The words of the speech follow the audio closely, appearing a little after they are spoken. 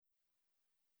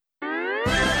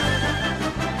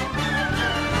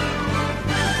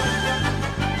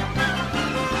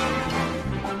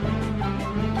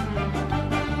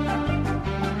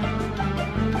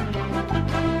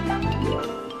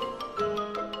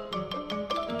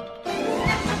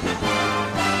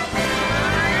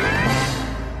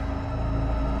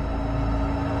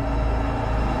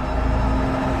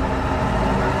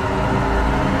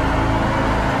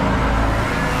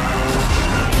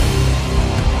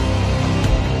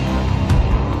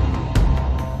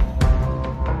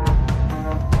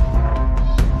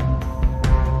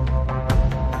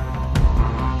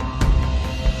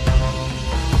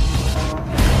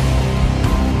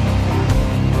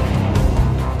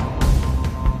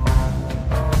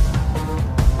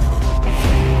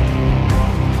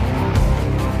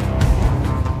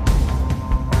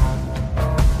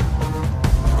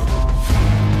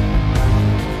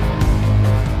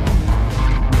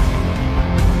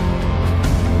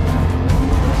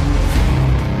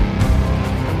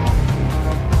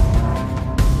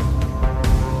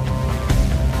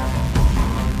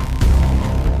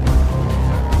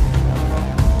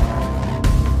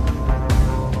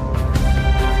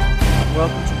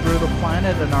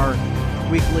planet in our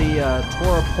weekly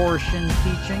Torah portion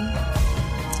teaching.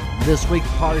 This week's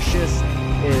Parshas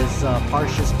is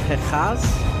Parshas Pinchas,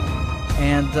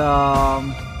 and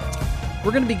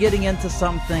we're going to be getting into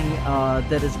something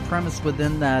that is premised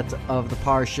within that of the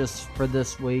Parshas for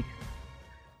this week.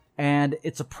 And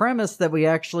it's a premise that we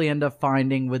actually end up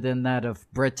finding within that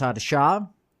of Brit Hadashah.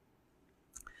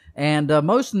 And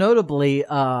most notably,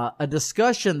 a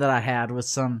discussion that I had with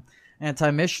some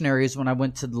anti-missionaries when I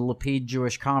went to the Lapid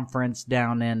Jewish conference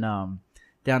down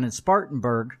in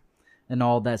Spartanburg and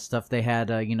all that stuff. They had,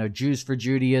 Jews for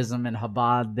Judaism and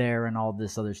Chabad there and all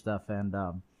this other stuff. And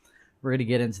we're going to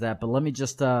get into that. But let me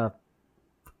just,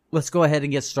 let's go ahead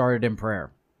and get started in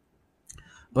prayer.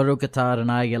 Baruch atah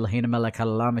Adonai Eloheinu melech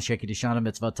haolam asher kiddushanu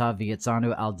mitzvotav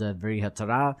v'yitzanu al devrei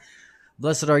haTorah.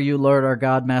 Blessed are you, Lord our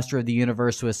God, Master of the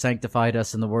universe, who has sanctified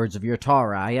us in the words of your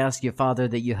Torah. I ask you, Father,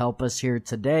 that you help us here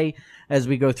today as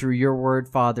we go through your word,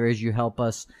 Father, as you help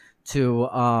us to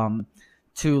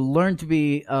learn to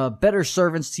be better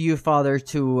servants to you, Father,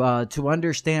 to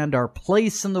understand our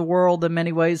place in the world in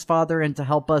many ways, Father, and to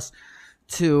help us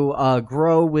to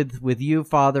grow with you,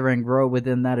 Father, and grow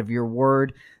within that of your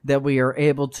word, that we are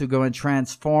able to go and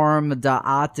transform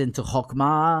da'at into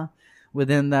chokmah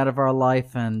within that of our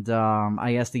life. And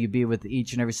I ask that you be with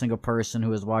each and every single person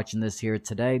who is watching this here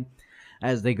today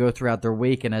as they go throughout their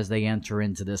week and as they enter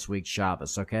into this week's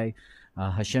Shabbos, okay?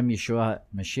 Hashem Yeshua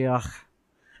Mashiach.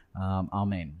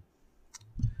 Amen.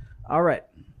 All right.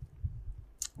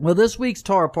 Well, this week's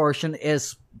Torah portion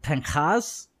is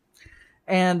Pinchas.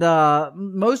 And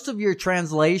most of your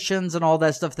translations and all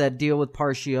that stuff that deal with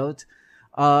Parshiot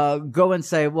go and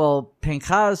say, well,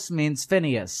 Pinchas means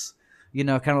Phineas, kind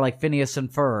of like Phineas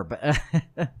and Ferb.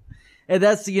 And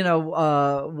that's,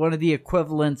 one of the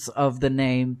equivalents of the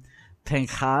name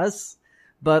Pinchas.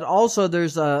 But also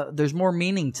there's more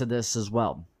meaning to this as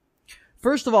well.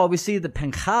 First of all, we see that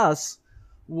Pinchas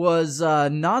was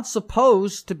not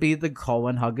supposed to be the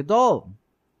Kohen HaGadol.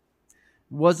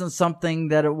 Wasn't something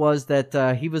that it was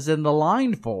that he was in the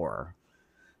line for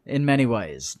in many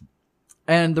ways.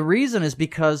 And the reason is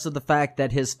because of the fact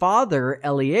that his father,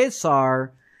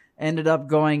 Eleazar, ended up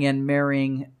going and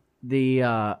marrying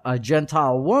a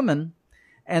Gentile woman,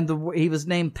 and he was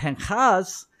named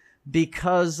Pinchas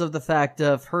because of the fact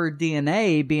of her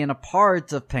DNA being a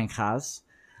part of Pinchas,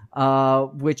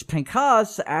 which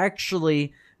Pinchas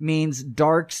actually means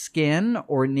dark skin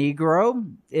or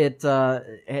Negro.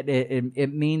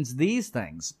 It means these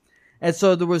things. And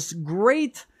so there was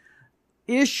great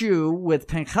issue with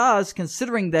Pinchas,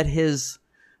 considering that his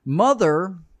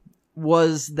mother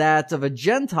was that of a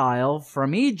Gentile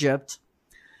from Egypt,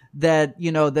 that,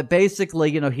 that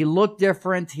basically, he looked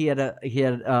different.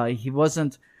 He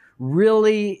wasn't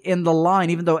really in the line,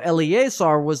 even though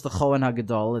Eleazar was the Kohen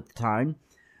HaGadol at the time.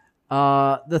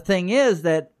 The thing is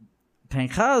that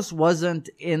Pinchas wasn't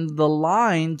in the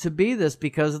line to be this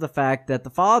because of the fact that the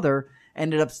father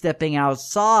ended up stepping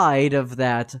outside of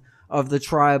the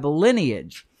tribal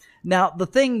lineage. Now, the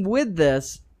thing with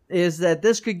this is that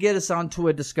this could get us onto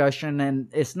a discussion, and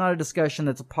it's not a discussion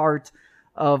that's a part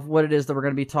of what it is that we're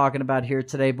going to be talking about here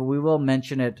today, but we will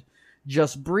mention it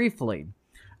just briefly.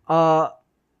 One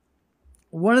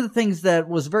of the things that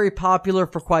was very popular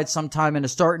for quite some time and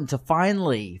is starting to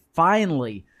finally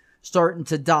starting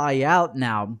to die out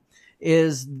now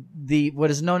is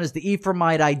what is known as the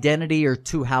Ephraimite identity or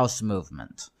two-house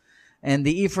movement. And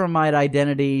the Ephraimite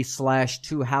identity /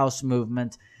 two-house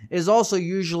movement is also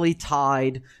usually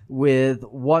tied with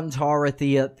one Torah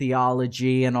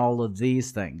theology and all of these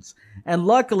things. And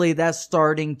luckily, that's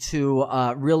starting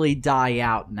to really die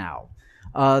out now.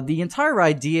 The entire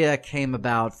idea came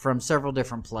about from several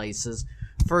different places.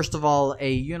 First of all,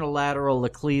 a unilateral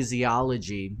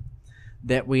ecclesiology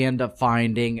that we end up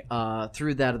finding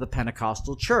through that of the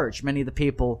Pentecostal church. Many of the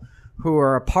people who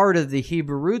are a part of the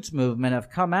Hebrew Roots movement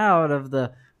have come out of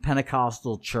the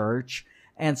Pentecostal church,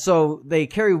 and so they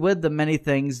carry with them many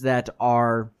things that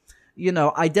are,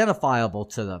 identifiable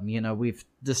to them. We've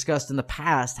discussed in the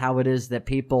past how it is that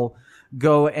people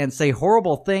go and say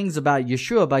horrible things about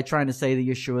Yeshua by trying to say that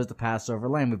Yeshua is the Passover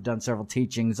lamb. We've done several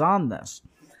teachings on this.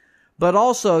 But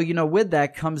also, with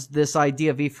that comes this idea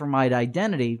of Ephraimite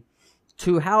identity,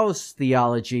 two-house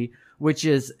theology, which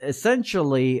is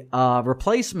essentially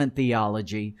replacement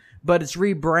theology, but it's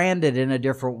rebranded in a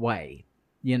different way.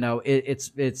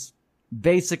 It's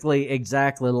basically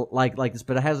exactly like this,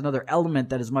 but it has another element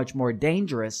that is much more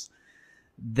dangerous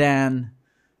than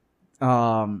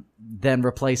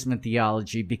replacement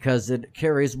theology, because it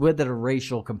carries with it a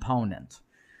racial component.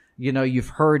 You've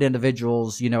heard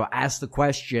individuals, ask the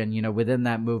question, within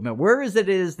that movement, where is it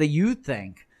that you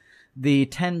think the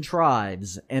 10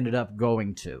 tribes ended up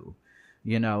going to,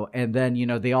 and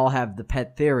then, they all have the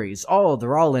pet theories. Oh,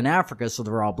 they're all in Africa, so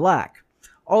they're all black.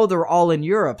 Oh, they're all in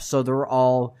Europe, so they're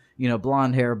all,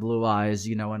 blonde hair, blue eyes,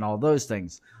 and all those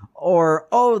things. Or,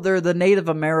 oh, they're the Native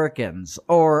Americans.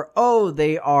 Or, oh,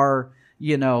 they are,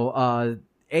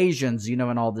 Asians,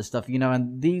 and all this stuff,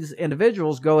 and these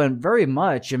individuals go in very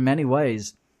much, in many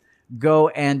ways, go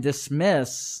and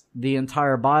dismiss the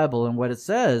entire Bible and what it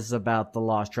says about the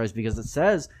lost tribes, because it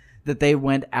says that they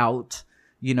went out,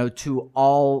 to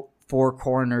all four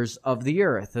corners of the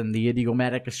earth, and the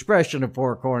idiomatic expression of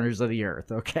four corners of the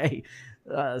earth, okay?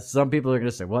 Some people are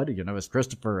going to say, what, is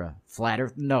Christopher a flat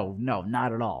earth? No,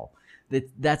 not at all.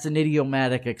 That's an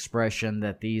idiomatic expression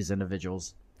that these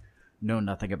individuals know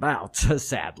nothing about,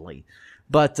 sadly.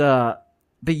 But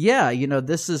yeah,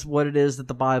 this is what it is that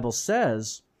the Bible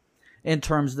says in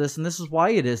terms of this, and this is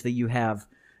why it is that you have,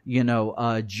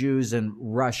 Jews in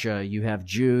Russia, you have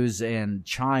Jews in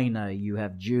China, you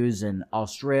have Jews in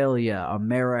Australia,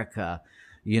 America,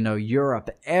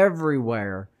 Europe,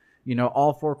 everywhere,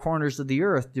 all four corners of the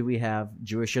earth do we have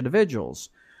Jewish individuals.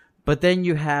 But then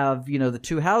you have, the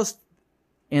two house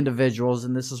individuals,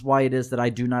 and this is why it is that I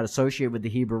do not associate with the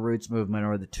Hebrew Roots movement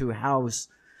or the two house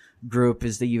group,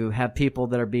 is that you have people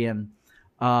that are being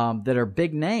that are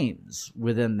big names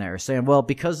within there, saying, well,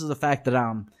 because of the fact that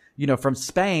I'm, from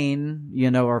Spain,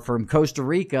 or from Costa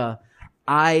Rica,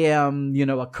 I am,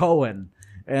 a Cohen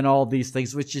and all these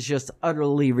things, which is just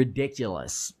utterly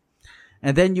ridiculous.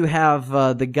 And then you have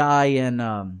the guy in,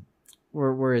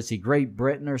 where is he, Great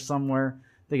Britain or somewhere?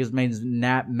 I think his name's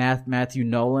Matthew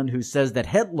Nolan, who says that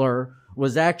Hitler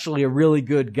was actually a really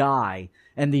good guy,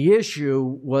 and the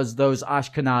issue was those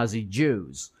Ashkenazi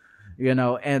Jews.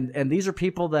 And these are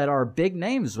people that are big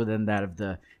names within that of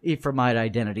the Ephraimite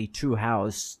identity, two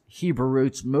house, Hebrew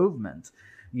Roots movement,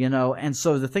 and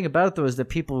so the thing about it though is that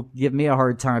people give me a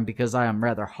hard time because I am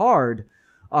rather hard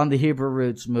on the Hebrew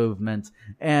Roots movement,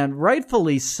 and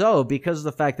rightfully so, because of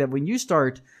the fact that when you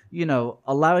start,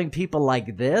 allowing people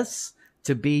like this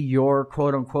to be your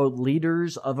quote unquote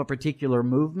leaders of a particular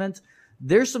movement,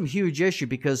 there's some huge issue,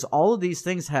 because all of these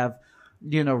things have,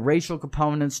 racial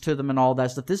components to them and all that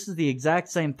stuff. This is the exact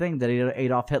same thing that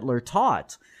Adolf Hitler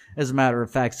taught, as a matter of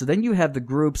fact. So then you have the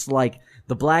groups like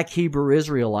the Black Hebrew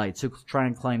Israelites who try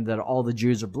and claim that all the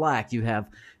Jews are black. You have,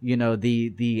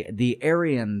 the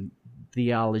Aryan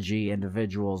theology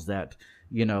individuals that,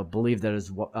 believe that is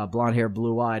blonde hair,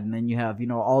 blue eyed. And then you have,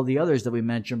 all the others that we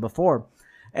mentioned before.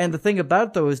 And the thing about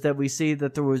it, though, is that we see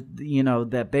that there was,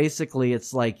 that basically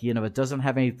it's like, it doesn't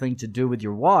have anything to do with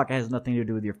your walk. It has nothing to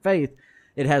do with your faith.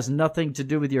 It has nothing to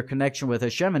do with your connection with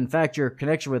Hashem. In fact, your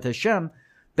connection with Hashem,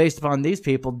 based upon these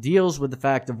people, deals with the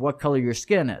fact of what color your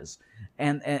skin is.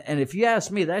 And if you ask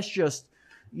me, that's just,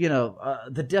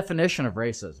 the definition of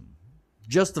racism.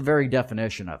 Just the very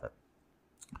definition of it.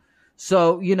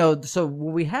 So, so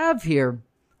what we have here,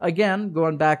 again,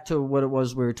 going back to what it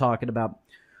was we were talking about,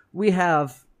 we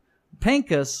have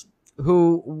Pinchas,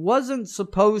 who wasn't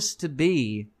supposed to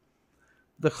be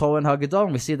the Kohen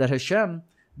HaGadol. We see that Hashem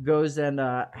goes and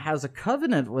has a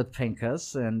covenant with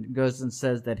Pinchas, and goes and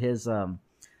says that his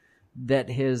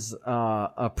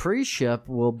priestship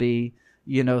will be,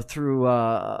 through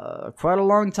quite a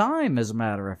long time. As a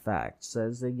matter of fact,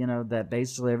 says that that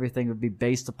basically everything would be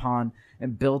based upon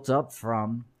and built up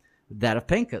from that of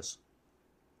Pinchas.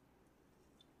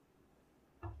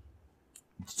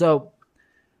 So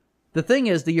the thing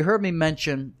is that you heard me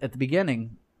mention at the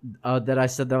beginning that I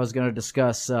said that I was going to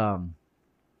discuss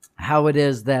how it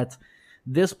is that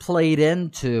this played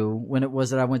into when it was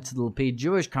that I went to the Lapid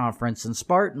Jewish conference in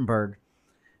Spartanburg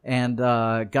and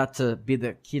got to be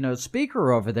the keynote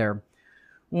speaker over there.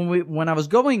 When I was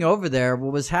going over there,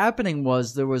 what was happening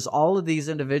was there was all of these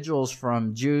individuals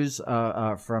from Jews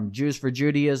for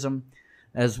Judaism,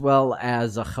 as well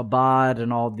as Chabad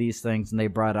and all these things, and they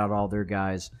brought out all their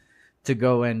guys to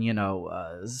go and,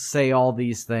 say all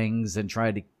these things and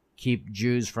try to keep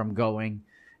Jews from going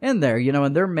in there,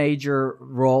 and their major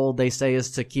role, they say,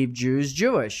 is to keep Jews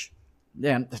Jewish.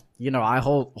 And, I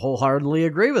wholeheartedly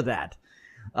agree with that,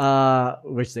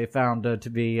 which they found to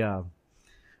be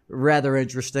rather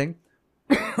interesting.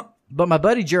 But my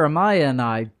buddy Jeremiah and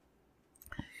I,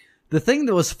 the thing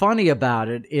that was funny about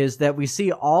it is that we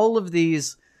see all of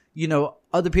these,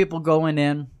 other people going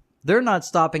in. They're not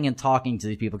stopping and talking to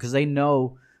these people because they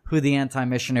know who the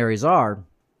anti-missionaries are.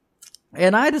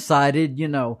 And I decided,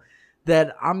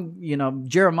 that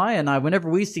Jeremiah and I, whenever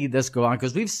we see this go on,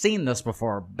 because we've seen this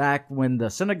before, back when the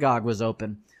synagogue was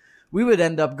open, we would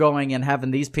end up going and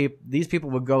having these people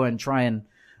would go and try and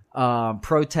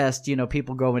protest,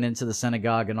 people going into the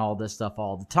synagogue and all this stuff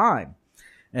all the time.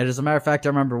 And as a matter of fact, I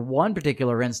remember one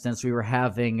particular instance, we were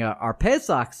having our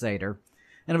Pesach Seder,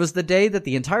 and it was the day that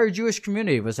the entire Jewish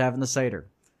community was having the Seder.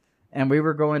 And we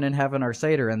were going and having our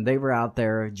Seder, and they were out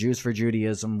there, Jews for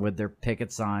Judaism, with their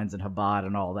picket signs and Chabad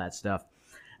and all that stuff.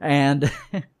 And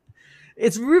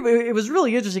it was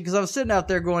really interesting because I was sitting out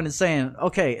there going and saying,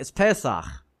 okay, it's Pesach,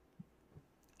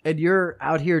 and you're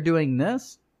out here doing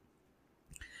this?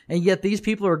 And yet these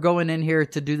people are going in here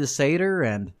to do the Seder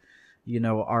and,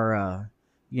 are,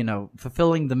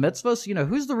 fulfilling the mitzvahs.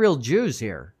 Who's the real Jews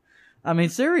here? I mean,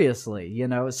 seriously,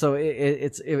 so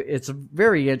it's a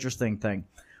very interesting thing.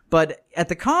 But at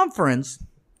the conference,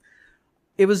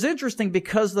 it was interesting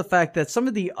because of the fact that some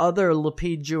of the other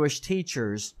Lapid Jewish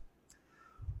teachers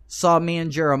saw me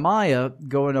and Jeremiah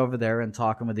going over there and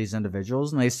talking with these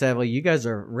individuals. And they said, well, you guys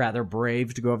are rather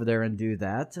brave to go over there and do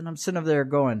that. And I'm sitting over there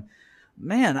going,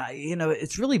 man,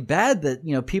 it's really bad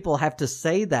that, people have to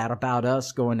say that about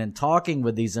us going and talking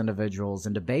with these individuals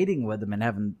and debating with them and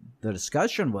having the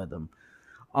discussion with them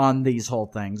on these whole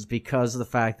things, because of the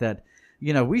fact that,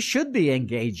 we should be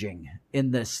engaging in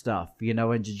this stuff,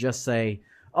 and to just say,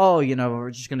 oh,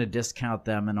 we're just going to discount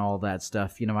them and all that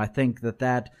stuff. I think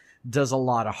that does a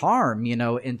lot of harm,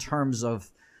 in terms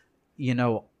of,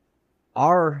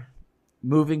 our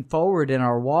moving forward in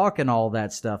our walk and all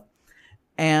that stuff.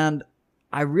 And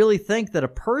I really think that a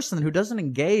person who doesn't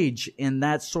engage in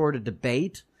that sort of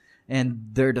debate and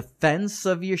their defense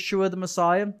of Yeshua the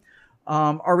Messiah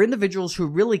are individuals who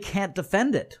really can't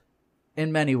defend it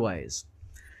in many ways.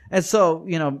 And so,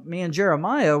 me and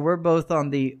Jeremiah, we're both on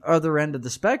the other end of the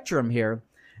spectrum here.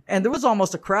 And there was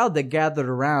almost a crowd that gathered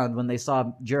around when they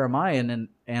saw Jeremiah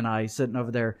and I sitting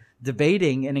over there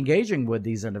debating and engaging with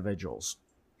these individuals.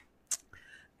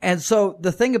 And so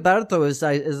the thing about it, though, is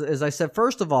as I said,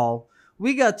 first of all,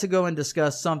 we got to go and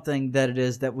discuss something that it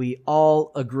is that we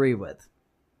all agree with.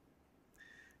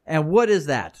 And what is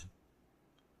that?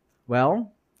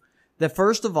 Well, that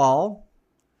first of all,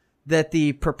 that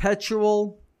the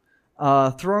perpetual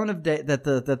throne of that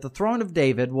the throne of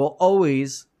David will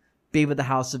always be with the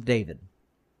house of David.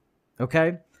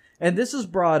 Okay? And this is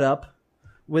brought up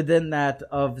within that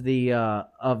of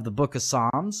the book of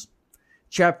Psalms,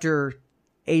 chapter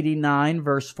 89,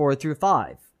 verse 4 through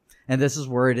 5. And this is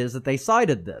where it is that they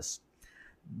cited this.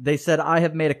 They said, I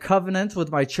have made a covenant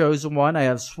with my chosen one. I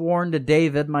have sworn to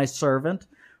David, my servant.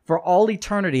 For all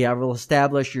eternity I will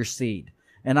establish your seed,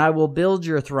 and I will build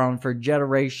your throne for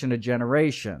generation to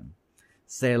generation.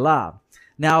 Selah.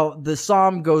 Now, the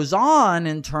psalm goes on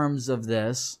in terms of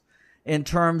this, in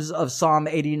terms of Psalm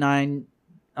 89,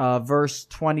 verse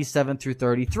 27 through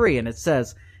 33. And it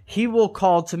says, He will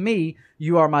call to me,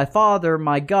 you are my Father,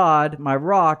 my God, my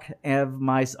rock of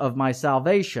my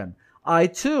salvation. I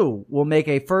too will make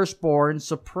a firstborn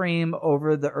supreme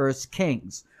over the earth's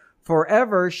kings.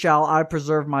 Forever shall I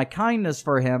preserve my kindness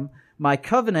for him. My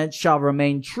covenant shall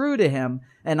remain true to him,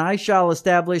 and I shall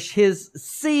establish his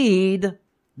seed,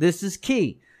 this is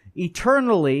key,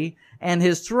 eternally, and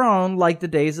his throne like the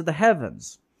days of the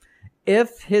heavens.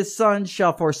 If his son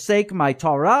shall forsake my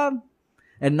Torah,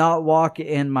 and not walk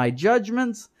in my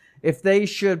judgments, if they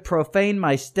should profane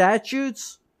my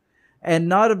statutes, and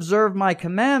not observe my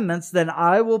commandments, then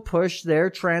I will push their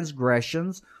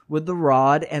transgressions with the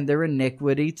rod and their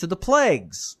iniquity to the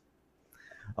plagues.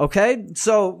 Okay?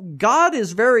 So God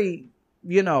is very,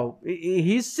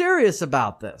 he's serious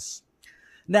about this.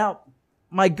 Now,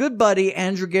 my good buddy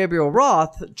Andrew Gabriel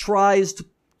Roth tries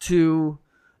to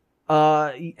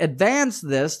advance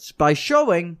this by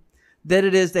showing that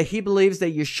it is that he believes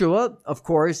that Yeshua, of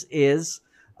course, is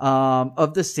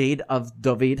of the seed of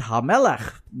David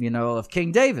HaMelech, of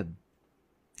King David.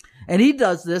 And he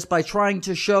does this by trying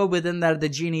to show within that of the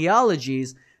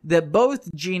genealogies that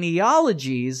both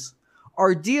genealogies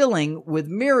are dealing with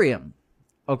Miriam,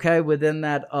 okay, within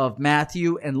that of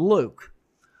Matthew and Luke.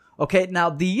 Okay, now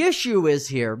the issue is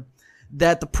here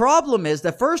that the problem is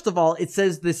that, first of all, it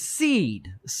says the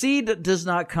seed. Seed does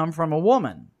not come from a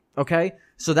woman, okay?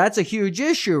 So that's a huge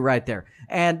issue right there.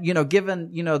 And,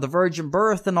 given, the virgin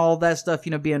birth and all that stuff,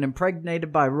 being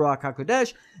impregnated by Ruach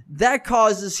HaKodesh, that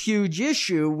causes huge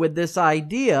issue with this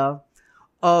idea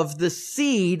of the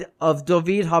seed of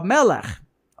David HaMelech.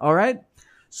 All right?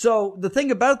 So the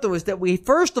thing about it, though, is that we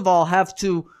first of all have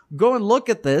to go and look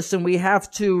at this, and we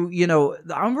have to, we're going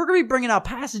to be bringing out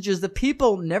passages that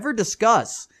people never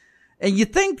discuss. And you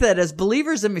think that as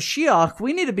believers in Mashiach,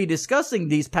 we need to be discussing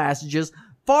these passages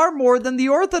far more than the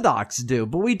Orthodox do,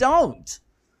 but we don't.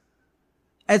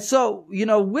 And so,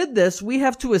 with this, we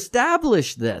have to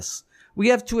establish this. We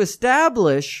have to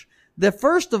establish that,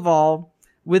 first of all,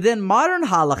 within modern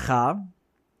halakha,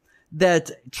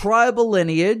 that tribal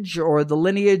lineage or the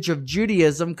lineage of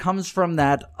Judaism comes from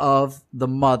that of the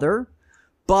mother.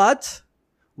 But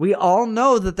we all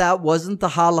know that that wasn't the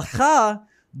halakha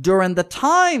during the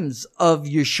times of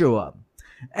Yeshua.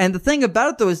 And the thing about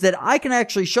it, though, is that I can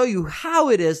actually show you how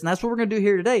it is, and that's what we're going to do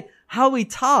here today, how we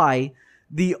tie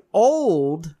the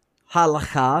old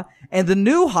halakha and the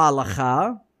new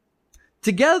halakha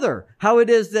together. How it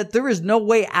is that there is no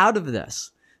way out of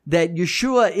this, that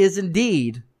Yeshua is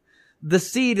indeed the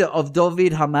seed of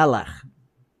David HaMelech.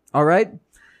 All right?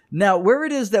 Now, where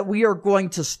it is that we are going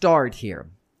to start here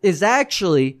is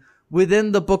actually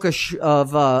within the book of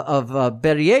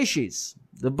Bereshis,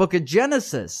 the book of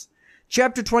Genesis,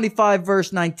 chapter 25,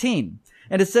 verse 19.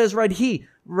 And it says right here,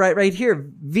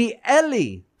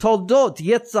 V'eli toldot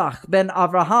Yitzchak ben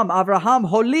Avraham, Avraham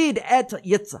holid et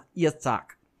Yitzchak.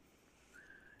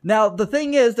 Now, the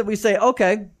thing is that we say,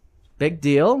 okay, big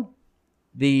deal.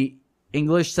 The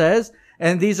English says,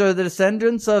 and these are the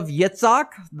descendants of Yitzchak,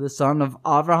 the son of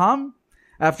Avraham.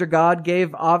 After God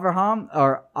gave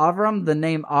Avram the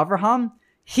name Avraham,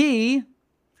 he,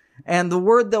 and the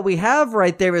word that we have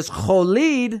right there is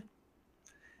cholid.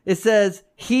 It says,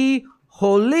 he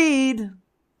holid,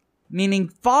 meaning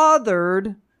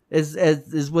fathered,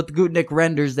 is what the Gutnick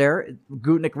renders there.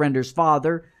 Gutnick renders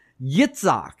father,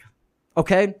 Yitzchak.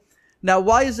 Okay? Now,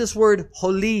 why is this word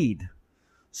holid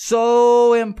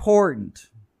so important?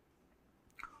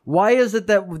 Why is it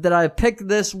that I picked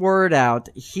this word out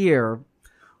here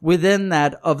within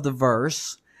that of the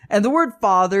verse? And the word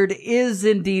fathered is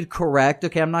indeed correct.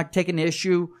 Okay, I'm not taking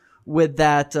issue with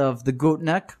that of the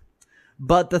Gutnick.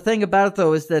 But the thing about it,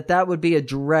 though, is that would be a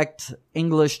direct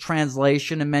English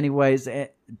translation in many ways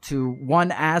to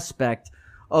one aspect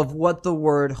of what the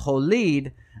word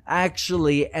holid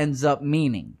actually ends up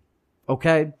meaning.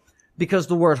 Okay? Because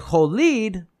the word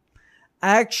holid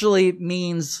actually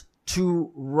means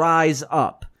to rise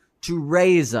up, to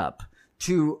raise up,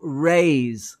 to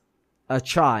raise a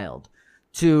child,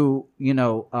 to be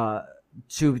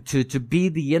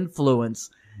the influence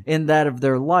in that of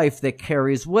their life that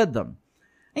carries with them.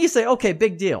 And you say, okay,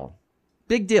 big deal.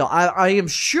 Big deal. I am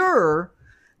sure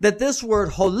that this word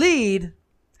holid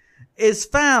is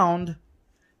found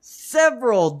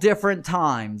several different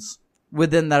times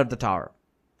within that of the Torah,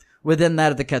 within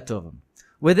that of the Ketuvim,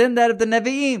 within that of the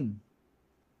Nevi'im.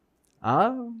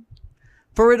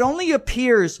 For it only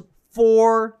appears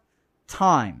 4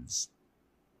 times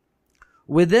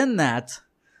within that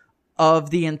of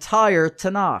the entire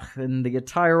Tanakh, in the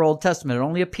entire Old Testament. It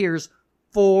only appears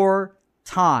 4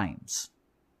 times.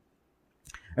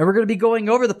 And we're going to be going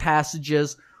over the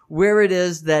passages where it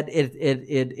is that it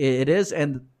is.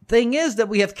 And the thing is that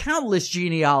we have countless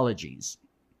genealogies.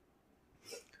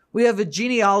 We have a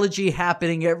genealogy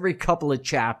happening every couple of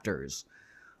chapters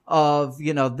of,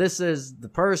 this is the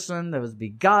person that was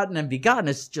begotten, and begotten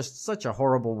is just such a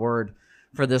horrible word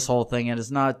for this whole thing, and it's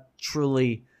not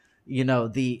truly,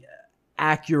 the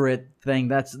accurate thing.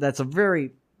 That's a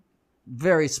very,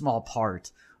 very small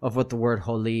part of what the word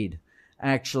holid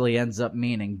actually ends up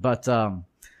meaning. But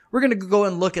we're going to go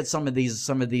and look at some of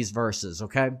these verses,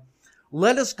 okay?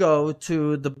 Let us go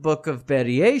to the book of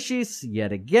Bereshis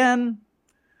yet again.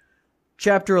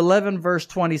 Chapter 11, verse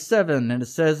 27, and it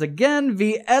says again,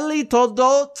 V'eli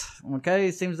toldot. Okay,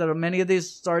 it seems that many of these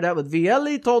start out with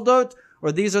V'eli toldot,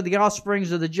 or these are the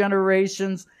offsprings of the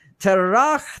generations.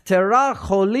 Terach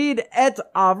holid et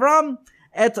Avram,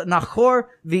 et Nachor,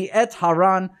 v'et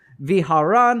Haran,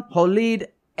 v'Haran holid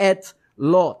et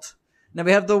Lot. Now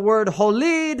we have the word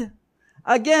holid,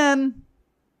 again,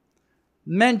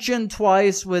 mentioned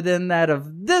twice within that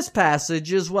of this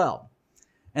passage as well.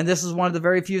 And this is one of the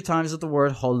very few times that the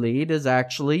word holid is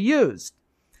actually used.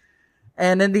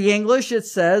 And in the English, it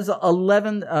says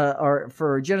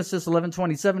for Genesis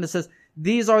 11:27, it says,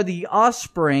 these are the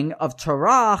offspring of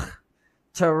Terach,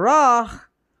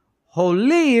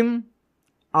 Holim,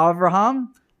 Avraham,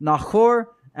 Nachor,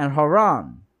 and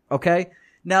Haran. Okay?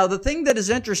 Now, the thing that is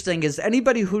interesting is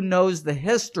anybody who knows the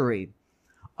history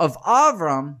of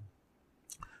Avram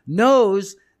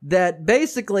knows that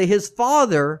basically his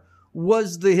father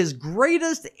was his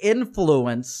greatest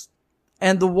influence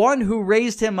and the one who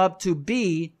raised him up to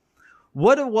be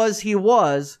what it was he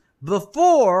was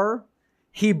before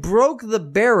he broke the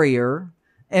barrier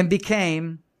and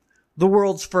became the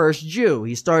world's first Jew.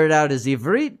 He started out as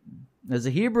Ivrit, as a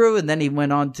Hebrew, and then he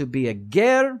went on to be a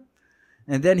Ger,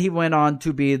 and then he went on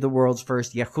to be the world's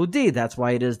first Yehudi. That's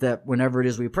why it is that whenever it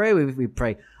is we pray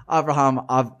Avraham,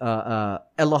 Elohai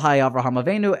Avraham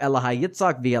Avenu, Elohai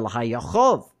Yitzchak, V'Elohai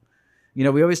Yaakov.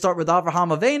 We always start with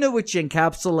Avraham Avenu, which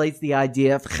encapsulates the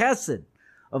idea of Chesed,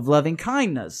 of loving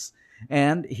kindness.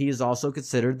 And he is also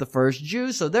considered the first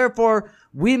Jew. So therefore,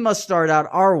 we must start out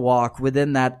our walk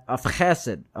within that of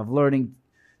chesed, of learning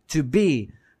to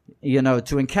be, to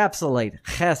encapsulate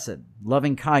chesed,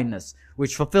 loving kindness,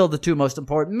 which fulfill the two most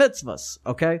important mitzvahs.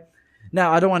 Okay?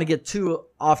 Now, I don't want to get too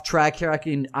off track here.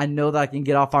 I know that I can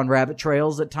get off on rabbit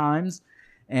trails at times.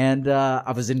 And,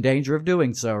 I was in danger of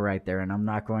doing so right there. And I'm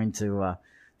not going to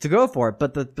go for it.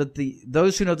 But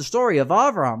those who know the story of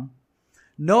Avram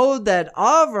know that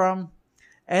Avram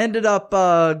ended up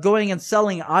going and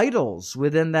selling idols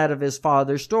within that of his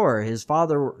father's store. His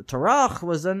father, Terach,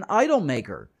 was an idol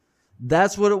maker.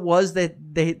 That's what it was that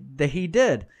he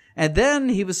did. And then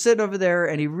he was sitting over there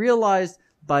and he realized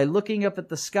by looking up at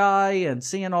the sky and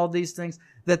seeing all these things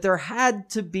that there had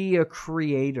to be a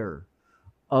creator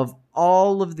of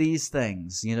all of these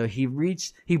things.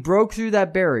 He broke through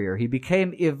that barrier. He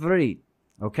became Ivrit.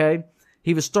 Okay?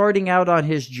 He was starting out on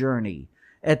his journey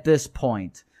at this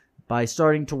point by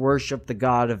starting to worship the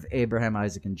God of Abraham,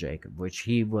 Isaac, and Jacob, which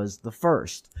he was the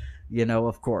first,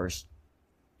 of course,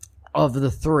 of the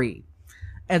three.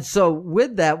 And so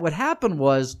with that, what happened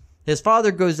was his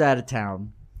father goes out of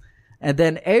town, and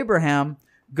then Abraham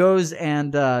goes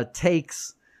and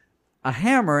takes a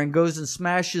hammer and goes and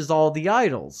smashes all the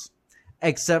idols,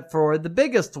 except for the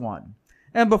biggest one.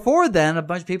 And before then, a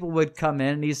bunch of people would come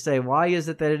in and he'd say, why is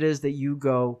it that you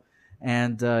go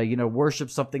and, worship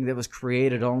something that was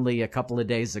created only a couple of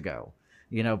days ago,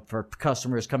 for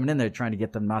customers coming in there trying to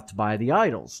get them not to buy the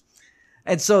idols.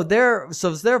 And so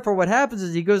therefore what happens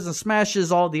is he goes and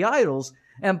smashes all the idols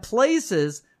and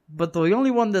places, but the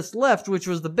only one that's left, which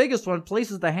was the biggest one,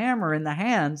 places the hammer in the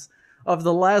hands of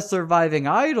the last surviving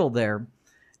idol there.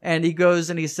 And he goes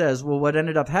and he says, well, what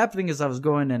ended up happening is I was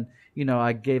going and,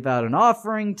 I gave out an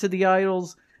offering to the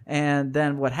idols. And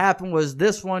then what happened was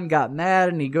this one got mad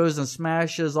and he goes and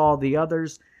smashes all the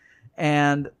others.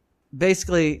 And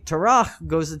basically Terach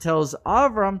goes and tells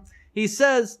Avram, he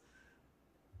says,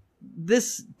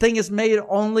 this thing is made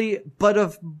only but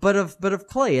of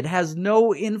clay. It has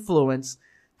no influence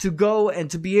to go and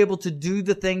to be able to do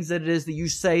the things that it is that you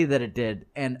say that it did.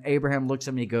 And Abraham looks at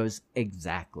him and he goes,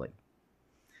 exactly.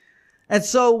 And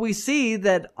so we see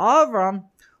that Avram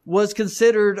was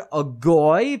considered a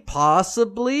goy,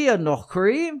 possibly a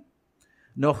nochri.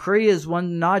 Nochri is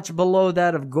one notch below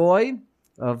that of goy,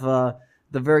 of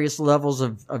the various levels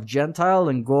of Gentile,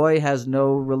 and goy has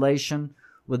no relation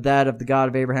with that of the God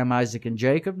of Abraham, Isaac, and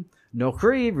Jacob.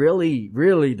 Nochri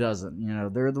really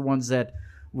doesn't. They're the ones that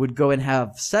would go and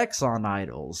have sex on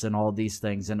idols and all these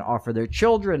things and offer their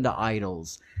children to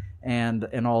idols and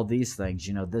all these things.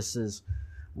 This is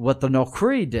what the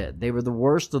Nochri did. They were the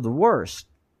worst of the worst.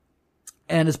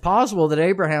 And it's possible that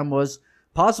Abraham was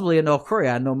possibly a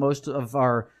Nochri. I know most of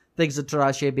our things that Torah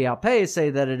Shebi Pei say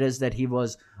that it is that he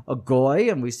was a goy,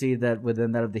 and we see that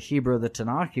within that of the Hebrew of the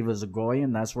Tanakh, he was a goy,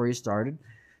 and that's where he started.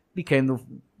 Became the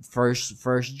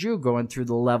first Jew going through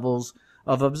the levels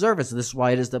of observance. This is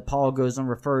why it is that Paul goes and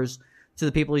refers to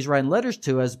the people he's writing letters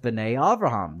to as B'nai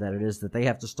Avraham, that it is that they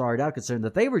have to start out, considering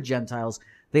that they were Gentiles,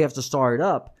 they have to start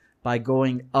up by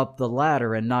going up the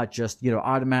ladder and not just,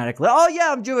 automatically, oh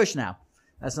yeah, I'm Jewish now.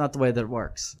 That's not the way that it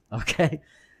works. Okay.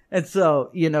 And so,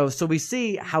 so we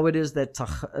see how it is that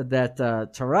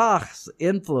Terach's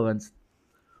influence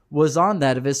was on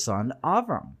that of his son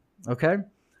Avram. Okay.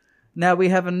 Now we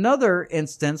have another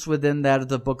instance within that of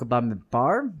the book of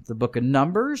Bamidbar, the book of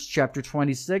Numbers, chapter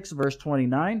 26, verse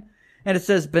 29. And it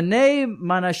says, B'nai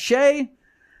Manasseh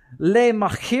le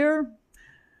machir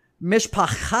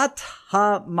mishpachat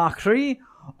ha-machri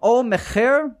o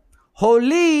mecher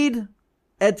holid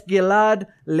et Gilad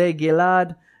le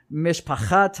Gilad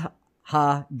mishpachat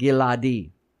ha-Giladi.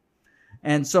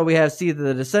 And so we have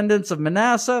the descendants of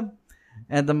Manasseh,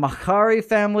 and the Machari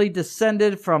family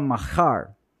descended from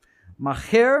Machar.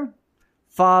 Machir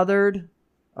fathered,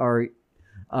 or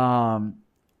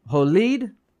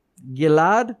Holid,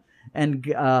 Gilad, and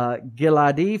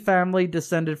Giladi family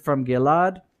descended from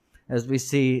Gilad, as we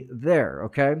see there,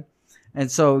 okay?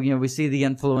 And so, we see the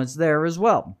influence there as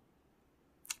well.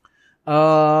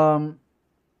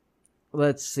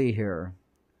 Let's see here.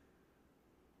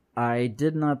 I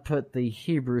did not put the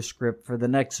Hebrew script for the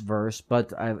next verse,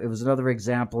 but it was another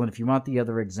example, and if you want the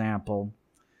other example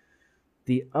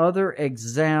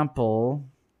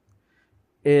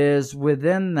is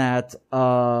within that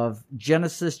of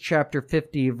Genesis chapter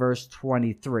 50, verse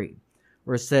 23,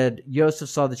 where it said, Joseph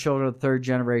saw the children of the third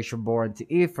generation born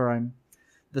to Ephraim,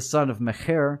 the son of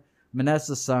Machir.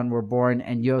 Manasseh's son were born,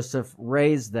 and Joseph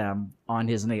raised them on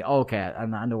his knee. Okay,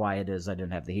 I know why it is I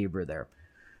didn't have the Hebrew there.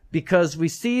 Because we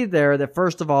see there that,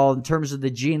 first of all, in terms of the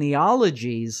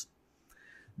genealogies,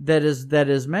 that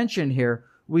is mentioned here,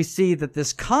 we see that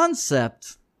this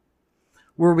concept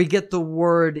where we get the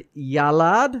word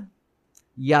yalad,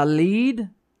 yalid,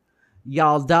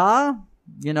 yalda,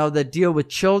 that deal with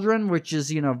children, which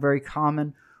is, very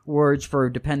common words for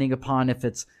depending upon if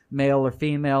it's male or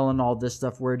female and all this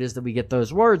stuff, where it is that we get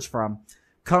those words from,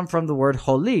 come from the word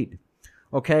holid.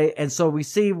 Okay, and so we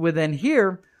see within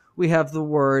here, we have the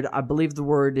word, I believe the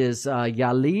word is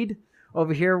yalid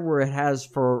over here, where it has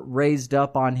for raised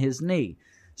up on his knee.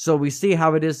 So we see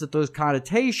how it is that those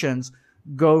connotations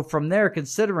go from there,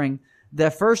 considering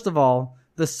that, first of all,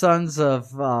 the sons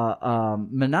of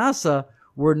Manasseh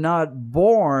were not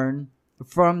born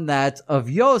from that of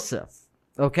Joseph.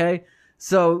 Okay?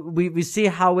 So we see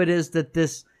how it is that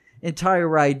this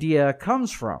entire idea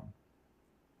comes from.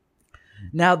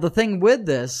 Now, the thing with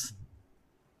this,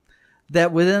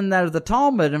 that within that of the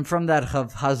Talmud and from that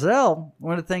of Hazel,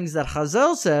 one of the things that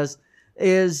Hazel says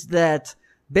is that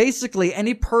basically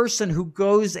any person who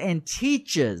goes and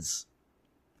teaches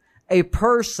a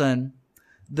person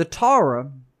the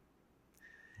Torah,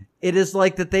 it is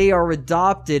like that they are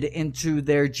adopted into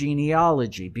their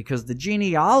genealogy, because the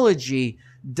genealogy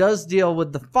does deal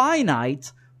with the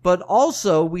finite, but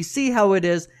also we see how it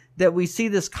is that we see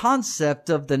this concept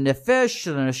of the nefesh,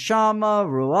 the neshama,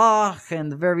 ruach,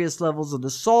 and the various levels of the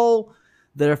soul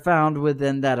that are found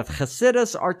within that of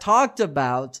Chassidus are talked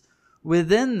about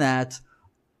within that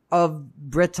of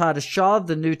Brit Hadashah,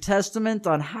 the New Testament,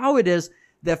 on how it is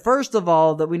that, first of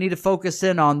all, that we need to focus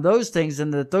in on those things,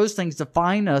 and that those things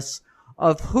define us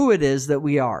of who it is that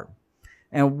we are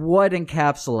and what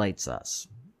encapsulates us.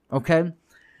 Okay?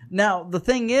 Now, the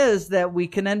thing is that we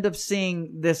can end up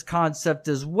seeing this concept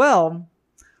as well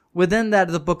within that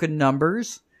of the book of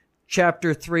Numbers,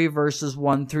 chapter 3, verses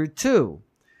 1 through 2.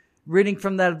 Reading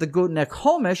from that of the Gutnick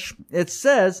Homish, it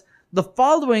says, the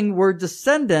following were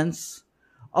descendants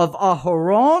of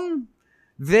Aharon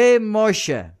ve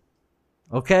Moshe.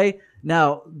 Okay?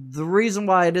 Now, the reason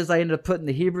why it is I ended up putting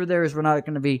the Hebrew there is we're not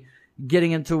going to be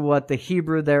getting into what the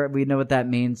Hebrew there, we know what that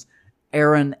means,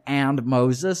 Aaron and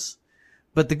Moses.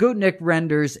 But the Gutnick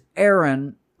renders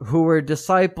Aaron, who were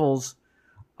disciples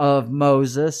of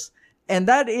Moses, and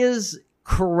that is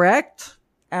correct,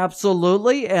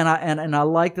 absolutely, and I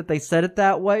like that they said it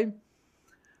that way.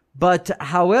 But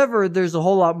however, there's a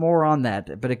whole lot more on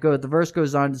that. But the verse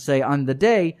goes on to say, on the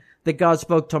day that God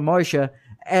spoke to Moshe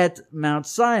at Mount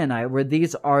Sinai, where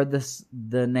these are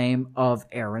the name of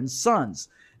Aaron's sons.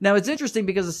 Now it's interesting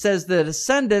because it says the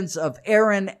descendants of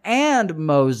Aaron and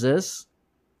Moses,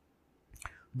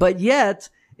 but yet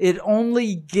it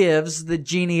only gives the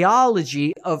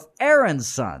genealogy of Aaron's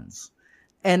sons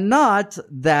and not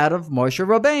that of Moshe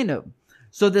Rabbeinu.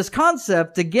 So this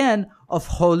concept, again, of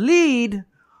Holid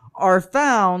are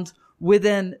found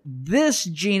within this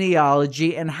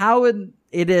genealogy, and how it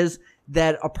is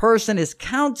that a person is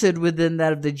counted within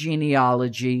that of the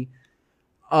genealogy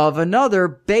of another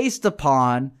based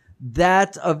upon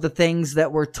that of the things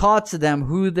that were taught to them,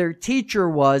 who their teacher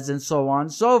was, and so on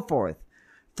and so forth.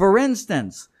 For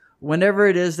instance, whenever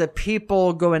it is that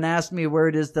people go and ask me where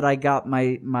it is that I got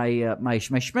my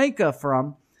shmeka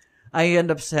from, I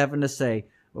end up having to say,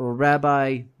 well,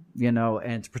 Rabbi,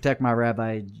 and to protect my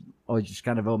rabbi, I'll just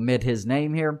kind of omit his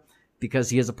name here because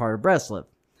he is a part of Breslov.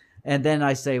 And then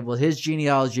I say, well, his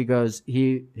genealogy goes,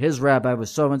 his rabbi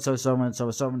was so-and-so,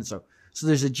 so-and-so, so-and-so. So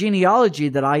there's a genealogy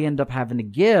that I end up having to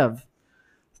give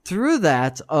through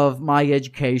that of my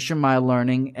education, my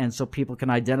learning, and so people can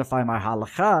identify my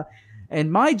halakha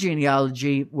and my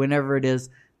genealogy whenever it is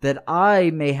that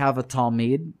I may have a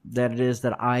talmid, that it is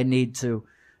that I need to,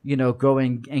 go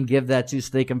and give that to, so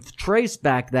they can trace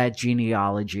back that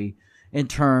genealogy in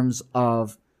terms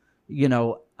of,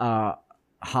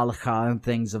 halakha and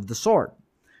things of the sort.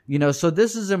 So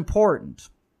this is important.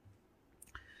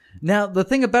 Now, the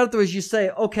thing about it, though, is you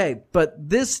say, okay, but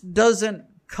this doesn't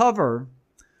cover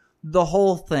the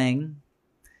whole thing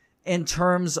in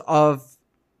terms of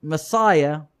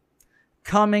Messiah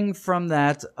coming from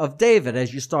that of David,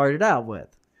 as you started out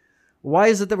with. Why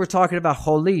is it that we're talking about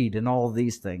Holid and all of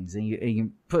these things? And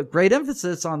you put great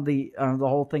emphasis on the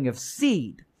whole thing of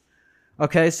seed.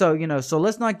 Okay, so, so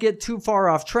let's not get too far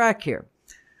off track here.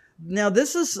 Now,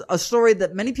 this is a story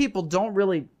that many people don't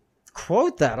really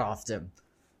quote that often.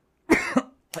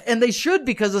 And they should,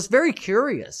 because it's very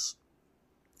curious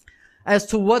as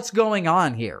to what's going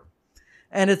on here.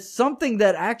 And it's something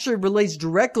that actually relates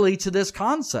directly to this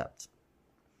concept.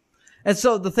 And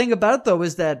so the thing about it, though,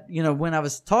 is that, when I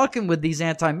was talking with these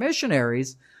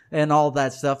anti-missionaries and all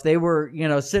that stuff, they were,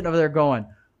 sitting over there going,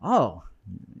 oh,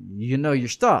 your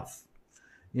stuff.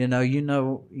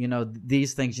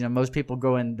 These things, most people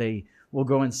go and they we'll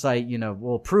go and cite,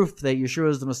 proof that Yeshua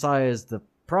is the Messiah is the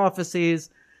prophecies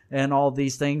and all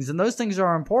these things. And those things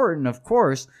are important, of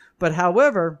course. But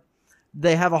however,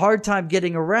 they have a hard time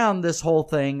getting around this whole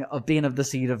thing of being of the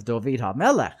seed of David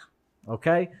HaMelech.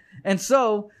 Okay? And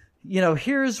so,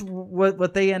 here's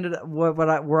what they ended up,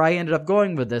 where I ended up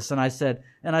going with this. And I said,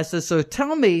 so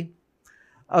tell me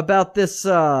about this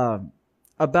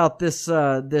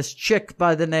chick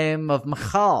by the name of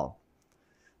Michal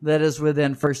that is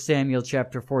within 1 Samuel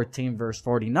chapter 14, verse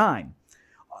 49.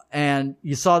 And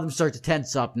you saw them start to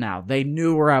tense up now. They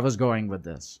knew where I was going with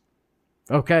this.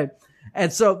 Okay?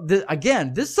 And so,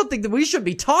 again, this is something that we should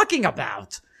be talking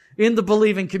about in the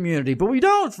believing community, but we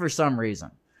don't for some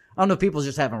reason. I don't know if people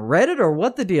just haven't read it or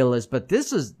what the deal is, but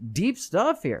this is deep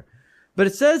stuff here. But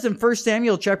it says in 1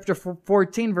 Samuel chapter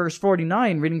 14, verse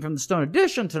 49, reading from the Stone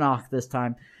Edition Tanakh this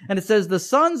time, and it says, the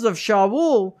sons of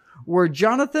Shaul were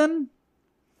Jonathan,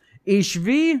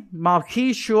 Ishvi,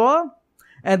 Malchi-Shua,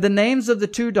 and the names of the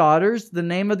two daughters, the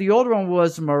name of the older one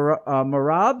was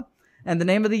Merab, and the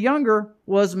name of the younger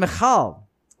was Michal.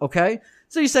 Okay?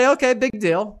 So you say, okay, big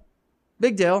deal.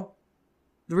 Big deal.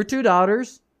 There were two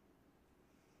daughters.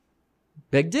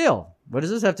 Big deal. What does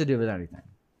this have to do with anything?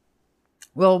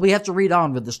 Well, we have to read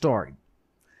on with the story.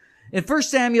 In 1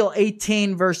 Samuel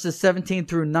 18, verses 17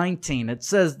 through 19, it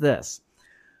says this.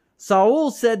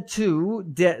 Saul said to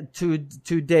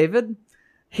David,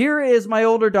 here is my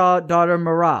older daughter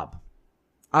Merab.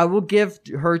 I will give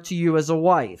her to you as a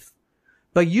wife.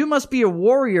 But you must be a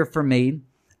warrior for me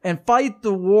and fight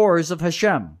the wars of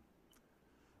Hashem.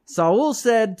 Saul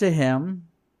said to him,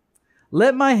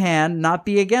 let my hand not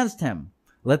be against him.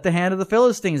 Let the hand of the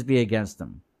Philistines be against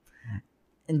him.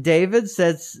 And David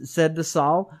said to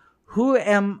Saul, who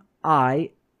am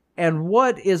I and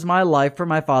what is my life for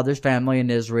my father's family in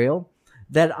Israel,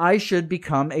 that I should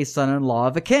become a son-in-law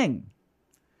of a king?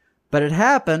 But it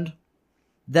happened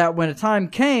that when a time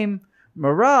came,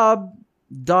 Merab,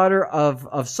 daughter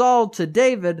of Saul, to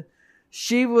David,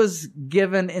 she was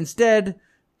given instead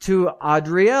to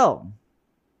Adriel.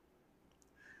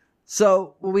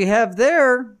 So what we have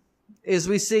there is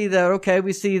we see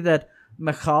that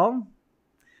Michal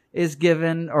is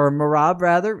given, or Merab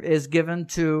rather, is given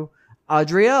to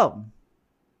Adriel.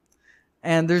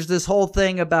 And there's this whole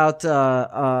thing about,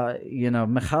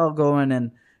 Michal going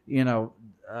and,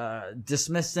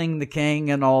 dismissing the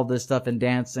king and all this stuff and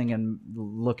dancing and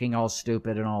looking all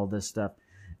stupid and all this stuff.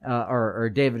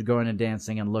 Or David going and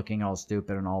dancing and looking all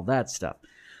stupid and all that stuff.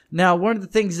 Now, one of the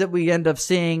things that we end up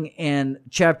seeing in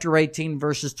chapter 18,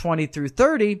 verses 20 through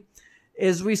 30,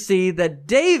 is we see that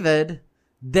David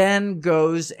then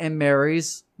goes and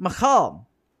marries Michal.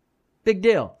 Big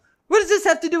deal. What does this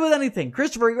have to do with anything?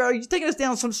 Christopher, are you taking us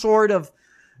down some sort of,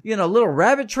 little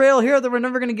rabbit trail here that we're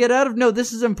never going to get out of? No,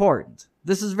 this is important.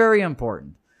 This is very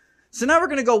important. So now we're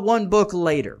going to go one book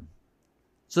later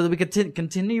so that we can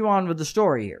continue on with the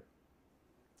story here.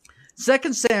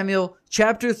 2 Samuel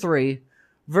chapter 3,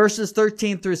 verses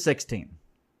 13 through 16.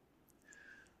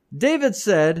 David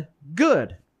said,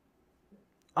 good.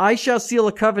 I shall seal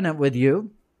a covenant with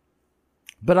you,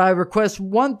 but I request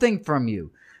one thing from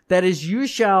you. That is, you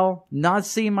shall not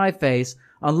see my face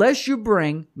unless you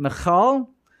bring Michal,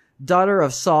 daughter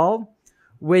of Saul,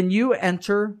 when you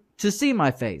enter to see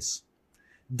my face.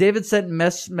 David sent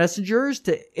messengers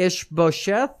to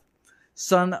Ishbosheth,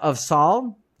 son of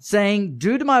Saul, saying,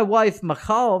 do to my wife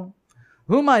Michal,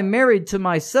 whom I married to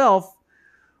myself,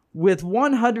 with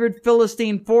 100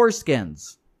 Philistine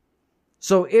foreskins.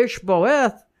 So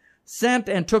Ishbosheth sent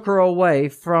and took her away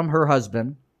from her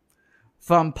husband,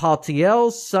 from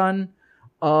Paltiel, son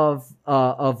of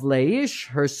Laish.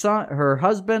 Her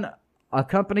husband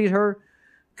accompanied her,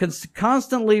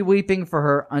 constantly weeping for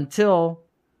her until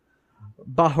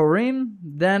Bahurim.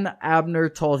 Then Abner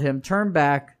told him, turn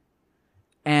back,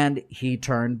 and he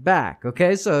turned back.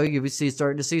 Okay, so you see,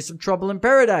 starting to see some trouble in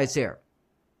paradise here.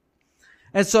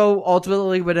 And so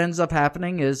ultimately what ends up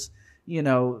happening is,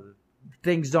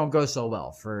 things don't go so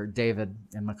well for David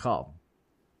and Michal.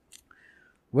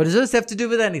 What does this have to do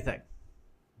with anything?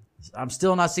 I'm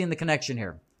still not seeing the connection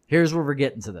here. Here's where we're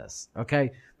getting to this,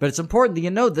 okay? But it's important that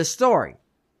you know this story.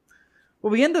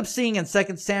 What we end up seeing in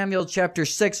 2 Samuel chapter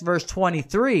 6, verse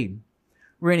 23,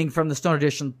 reading from the Stone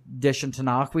Edition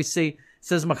Tanakh, we see, it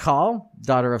says, Michal,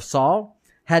 daughter of Saul,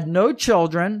 had no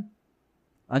children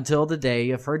until the day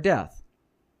of her death.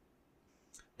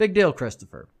 Big deal,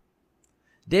 Christopher.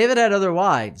 David had other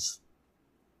wives.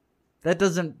 That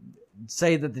doesn't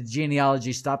say that the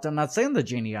genealogy stopped. I'm not saying the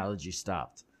genealogy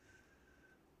stopped.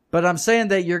 But I'm saying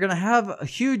that you're going to have a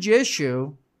huge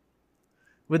issue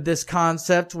with this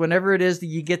concept whenever it is that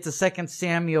you get to 2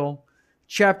 Samuel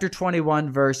chapter 21,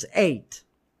 verse 8.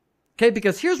 Okay,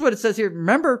 because here's what it says here.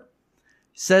 Remember,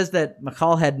 it says that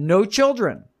Michal had no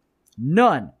children.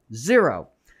 None. Zero.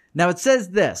 Now it says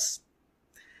this.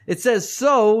 It says,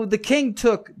 so the king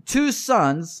took 2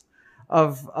 sons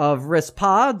of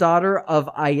Rizpah, daughter of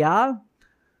Ayah,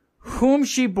 whom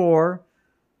she bore,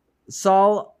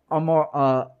 Saul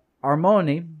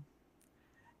Armoni,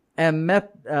 and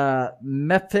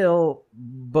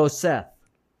Mephibosheth,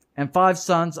 and 5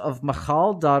 sons of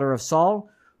Michal, daughter of Saul,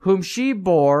 whom she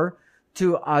bore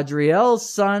to Adriel,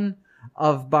 son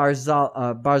of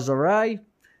Barzillai,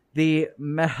 the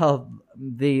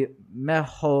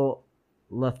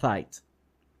Meholathite.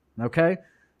 Okay?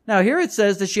 Now here it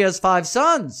says that she has 5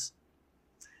 sons.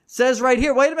 It says right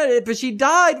here, wait a minute, but she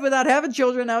died without having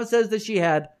children. Now it says that she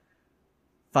had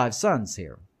 5 sons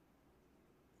here.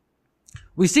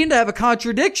 We seem to have a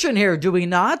contradiction here, do we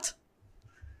not?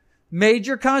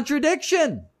 Major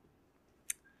contradiction.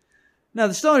 Now,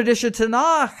 the Stone Edition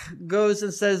Tanakh goes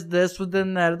and says this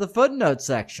within that of the footnote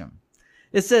section.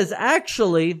 It says,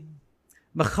 actually,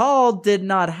 Michal did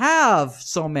not have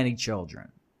so many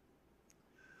children.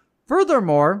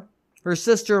 Furthermore, her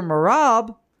sister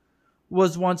Merab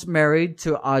was once married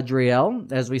to Adriel,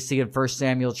 as we see in 1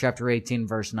 Samuel chapter 18,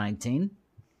 verse 19.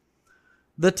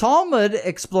 The Talmud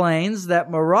explains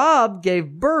that Merab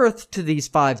gave birth to these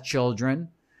 5 children,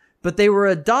 but they were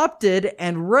adopted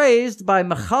and raised by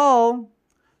Michal,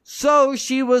 so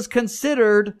she was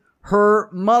considered her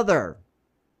mother.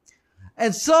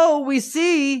 And so we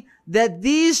see that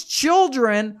these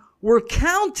children were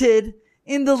counted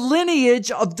in the lineage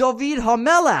of David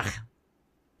HaMelech.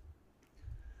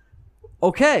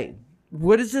 Okay,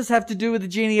 what does this have to do with the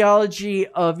genealogy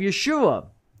of Yeshua?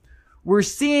 We're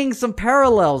seeing some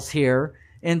parallels here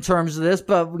in terms of this,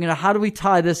 but how do we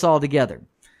tie this all together?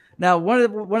 Now, one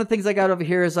of the things I got over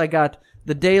here is I got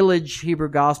the Dailage Hebrew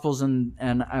Gospels, and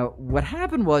what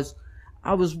happened was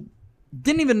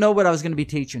didn't even know what I was going to be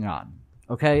teaching on.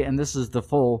 Okay, and this is the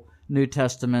full New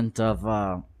Testament of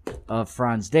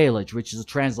Franz Dailage, which is a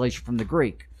translation from the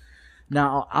Greek.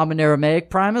 Now, I'm an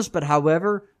Aramaic primus, but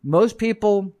however, most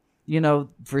people,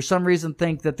 for some reason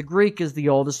think that the Greek is the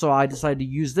oldest, so I decided to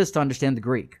use this to understand the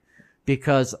Greek,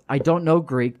 because I don't know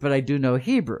Greek, but I do know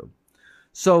Hebrew.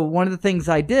 So one of the things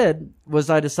I did was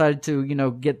I decided to,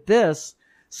 get this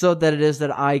so that it is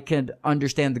that I can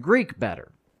understand the Greek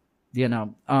better,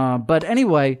 But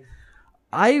anyway,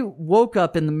 I woke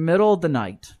up in the middle of the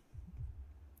night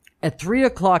at 3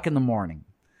 o'clock in the morning.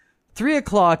 3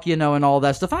 o'clock, and all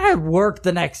that stuff. I had work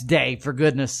the next day, for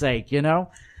goodness sake,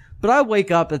 But I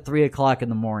wake up at 3 o'clock in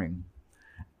the morning.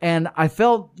 And I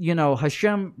felt,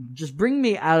 Hashem just bring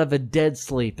me out of a dead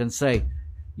sleep and say,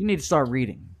 you need to start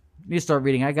reading. You need to start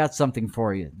reading. I got something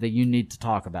for you that you need to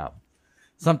talk about.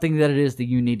 Something that it is that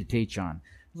you need to teach on. I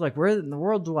was like, where in the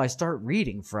world do I start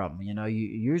reading from?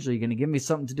 Usually you're going to give me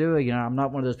something to do. I'm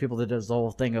not one of those people that does the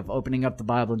whole thing of opening up the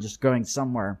Bible and just going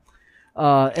somewhere.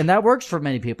 And that works for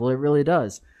many people. It really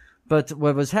does. But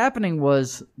what was happening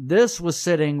was this was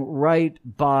sitting right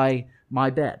by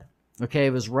my bed. Okay,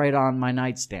 it was right on my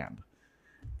nightstand.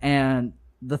 And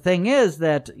the thing is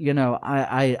that,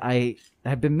 I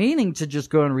have been meaning to just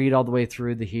go and read all the way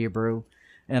through the Hebrew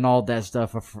and all that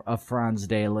stuff of Franz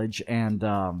Dailage, and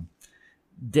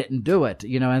didn't do it.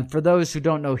 And for those who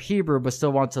don't know Hebrew but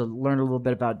still want to learn a little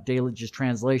bit about Dailage's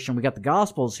translation, we got the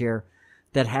Gospels here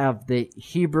that have the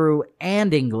Hebrew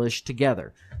and English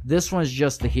together. This one's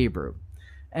just the Hebrew.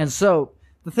 And so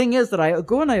the thing is that I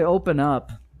go and I open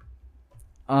up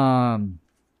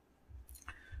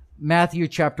Matthew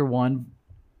chapter 1,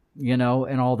 and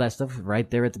all that stuff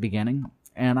right there at the beginning.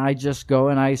 And I just go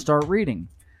and I start reading.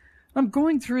 I'm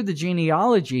going through the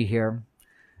genealogy here,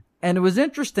 and it was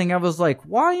interesting. I was like,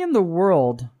 why in the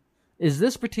world is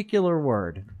this particular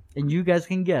word? And you guys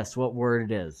can guess what word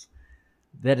it is.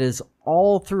 That is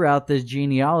all throughout the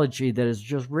genealogy that is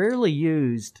just rarely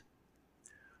used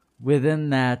within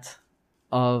that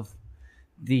of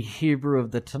the Hebrew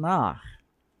of the Tanakh,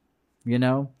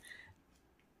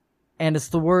 And it's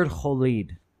the word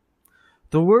holid.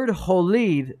 The word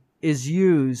holid is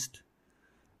used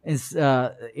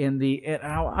I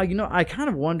kind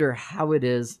of wonder how it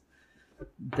is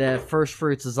that First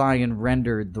Fruits of Zion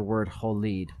rendered the word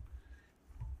holid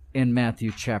in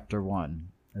Matthew chapter 1.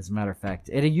 As a matter of fact,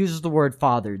 it uses the word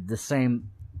fathered, the same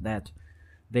that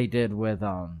they did with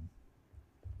the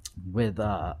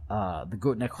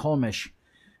Gutnick Holmish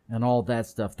and all that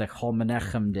stuff that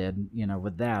Holmenechem did,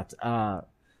 with that.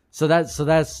 So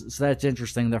that's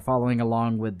interesting. They're following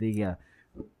along with the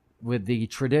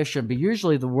tradition, but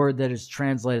usually the word that is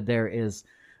translated there is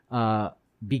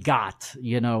begot,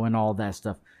 and all that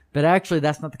stuff. But actually,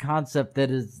 that's not the concept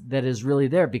that is really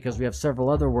there, because we have several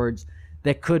other words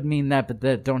that could mean that, but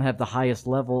that don't have the highest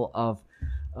level of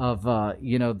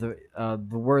the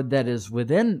word that is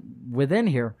within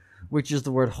here, which is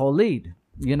the word holid.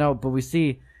 But we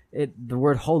see the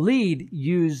word holid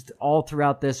used all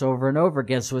throughout this over and over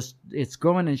again. So it's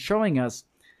going and showing us,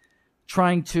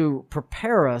 trying to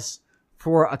prepare us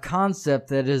for a concept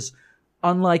that is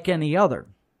unlike any other,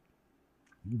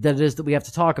 that we have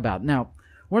to talk about. Now,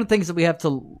 one of the things that we have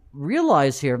to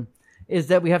realize here is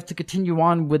that we have to continue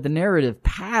on with the narrative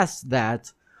past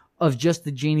that of just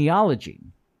the genealogy.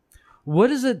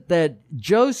 What is it that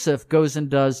Joseph goes and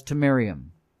does to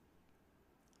Miriam?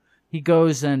 He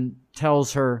goes and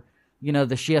tells her,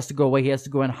 that she has to go away. He has to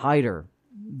go and hide her,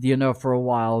 for a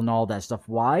while and all that stuff.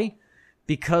 Why?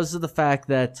 Because of the fact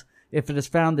that if it is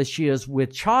found that she is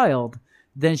with child,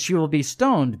 then she will be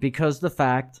stoned, because of the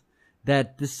fact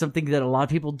that this is something that a lot of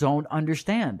people don't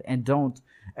understand and don't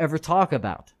ever talk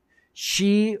about.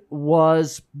 She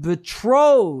was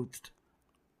betrothed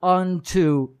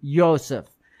unto Joseph.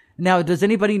 Now, does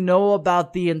anybody know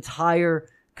about the entire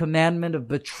commandment of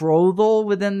betrothal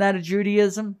within that of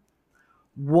Judaism?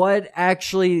 What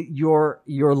actually your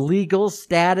legal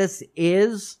status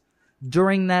is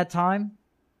during that time?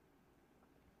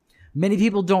 Many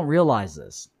people don't realize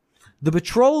this. The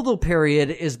betrothal period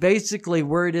is basically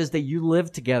where it is that you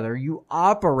live together. You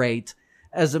operate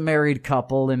as a married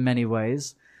couple in many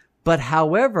ways. But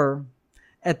however,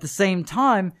 at the same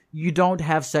time, you don't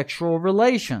have sexual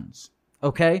relations.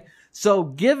 Okay? So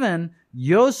given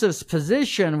Joseph's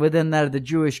position within that of the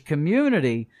Jewish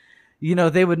community,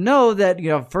 they would know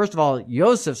that, first of all,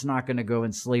 Joseph's not going to go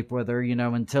and sleep with her,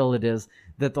 until it is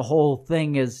that the whole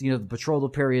thing is, the betrothal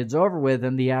period's over with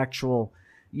and the actual,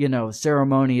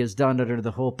 ceremony is done under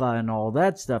the chuppah and all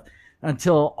that stuff,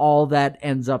 until all that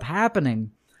ends up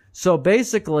happening. So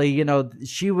basically,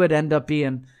 she would end up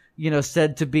being,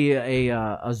 said to be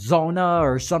a zona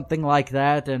or something like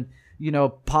that, and,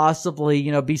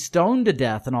 possibly, be stoned to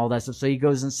death and all that stuff. So he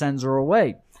goes and sends her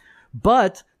away.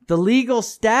 But the legal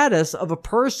status of a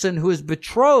person who is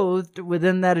betrothed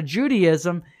within that of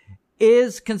Judaism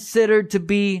is considered to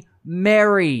be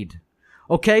married.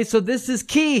 Okay, so this is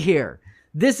key here.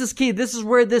 This is key. This is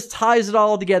where this ties it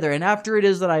all together. And after it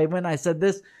is that when I said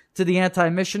this to the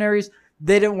anti-missionaries,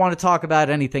 they didn't want to talk about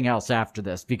anything else after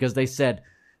this, because they said,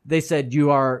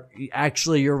 you're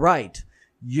right.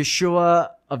 Yeshua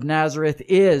of Nazareth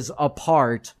is a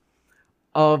part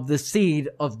of the seed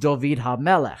of David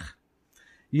HaMelech,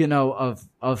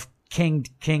 of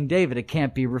King David. It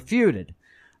can't be refuted.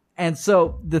 And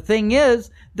so the thing is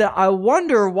that I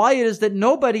wonder why it is that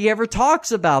nobody ever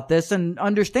talks about this and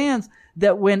understands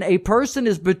that when a person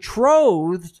is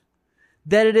betrothed,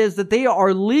 that it is that they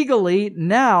are legally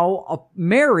now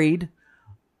married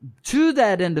to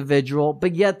that individual,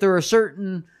 but yet there are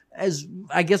certain, as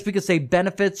I guess we could say,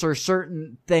 benefits or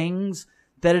certain things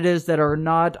that it is that are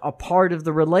not a part of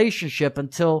the relationship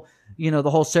until,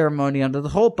 the whole ceremony under the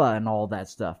chuppah and all that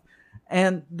stuff.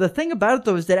 And the thing about it,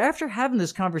 though, is that after having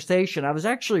this conversation, I was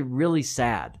actually really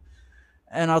sad.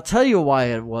 And I'll tell you why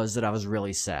it was that I was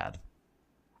really sad.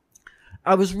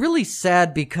 I was really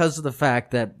sad because of the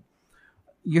fact that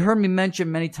you heard me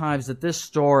mention many times that this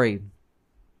story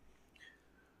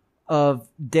of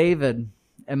David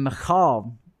and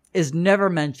Michal is never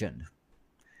mentioned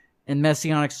in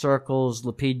Messianic circles,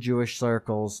 Lapid Jewish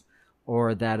circles,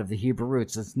 or that of the Hebrew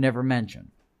roots. It's never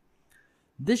mentioned.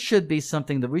 This should be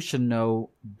something that we should know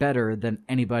better than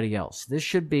anybody else. This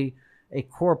should be a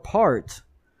core part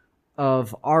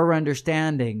of our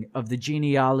understanding of the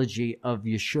genealogy of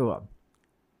Yeshua.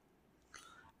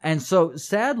 And so,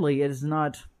 sadly, it is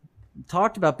not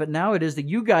talked about, but now it is that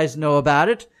you guys know about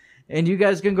it, and you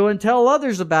guys can go and tell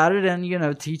others about it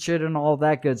and, teach it and all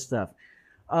that good stuff.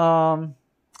 I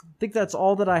think that's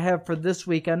all that I have for this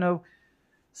week. I know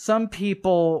some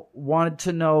people wanted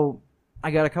to know,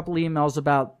 I got a couple emails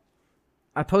about,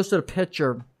 I posted a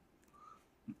picture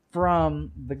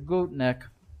from the Gutnick,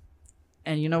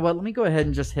 and you know what? Let me go ahead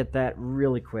and just hit that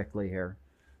really quickly here.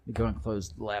 Let me go and close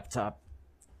the laptop,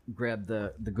 grab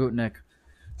the Gutnick,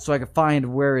 so I can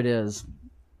find where it is.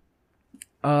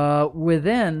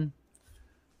 Within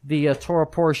the Torah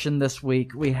portion this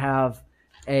week, we have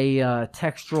a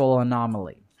textual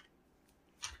anomaly.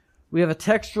 We have a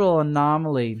textual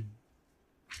anomaly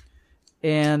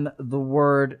in the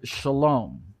word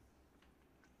shalom.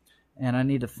 And I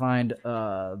need to find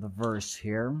the verse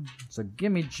here. So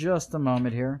give me just a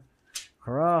moment here.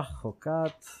 Karach,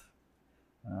 Chokat,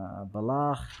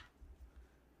 Balach,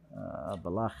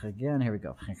 Balach again. Here we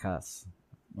go. Pinchas.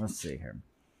 Let's see here.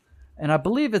 And I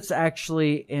believe it's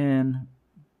actually in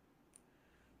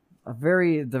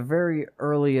the very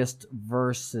earliest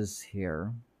verses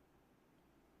here.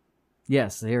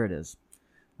 Yes, here it is.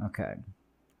 Okay.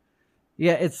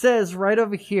 Yeah, it says right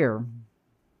over here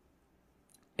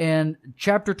in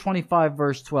chapter 25,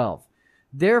 verse 12.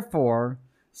 Therefore,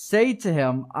 say to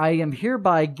him, I am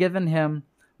hereby given him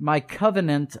my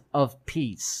covenant of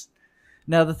peace.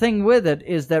 Now, the thing with it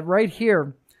is that right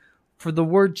here, for the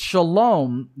word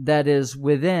shalom that is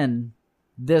within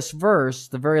this verse,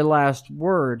 the very last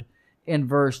word in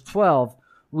verse 12,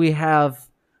 we have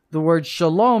the word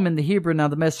shalom in the Hebrew. Now,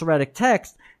 the Masoretic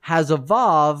text has a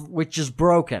vav, which is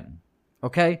broken.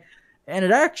 Okay? And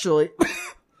it actually,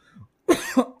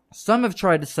 some have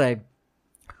tried to say,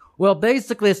 well,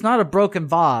 basically, it's not a broken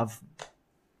vav.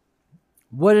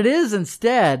 What it is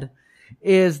instead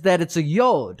is that it's a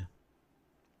yod.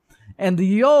 And the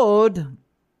yod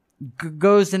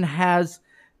goes and has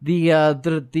the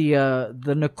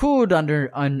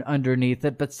nakud underneath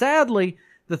it. But sadly,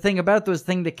 the thing about this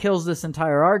thing that kills this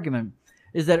entire argument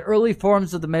is that early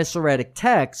forms of the Masoretic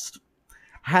text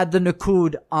had the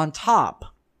nakud on top.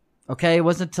 Okay? It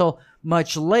wasn't until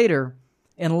much later,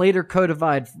 in later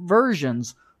codified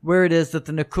versions, where it is that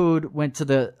the nakud went to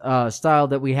the style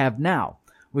that we have now,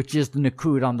 which is the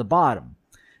nakud on the bottom.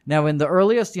 Now, in the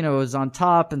earliest, it was on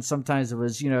top, and sometimes it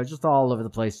was, just all over the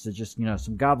place, to just,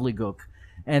 some gobbledygook.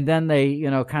 And then they,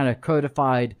 kind of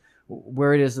codified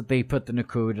where it is that they put the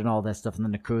nakud and all that stuff in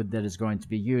the nakud that is going to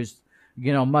be used,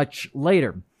 much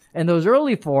later. In those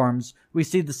early forms, we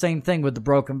see the same thing with the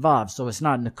broken vav, so it's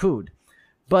not nakud.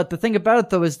 But the thing about it,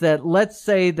 though, is that let's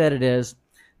say that it is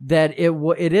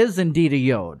indeed a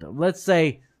yod. Let's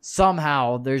say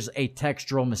somehow there's a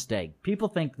textual mistake. People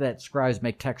think that scribes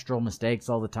make textual mistakes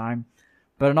all the time.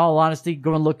 But in all honesty,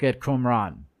 go and look at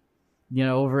Qumran.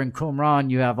 Over in Qumran,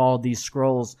 you have all these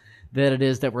scrolls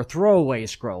that were throwaway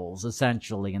scrolls,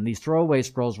 essentially. And these throwaway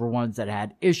scrolls were ones that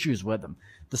had issues with them.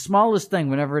 The smallest thing,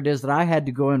 whenever it is that I had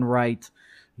to go and write,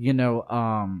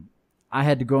 I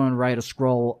had to go and write a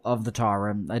scroll of the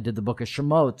Torah. I did the book of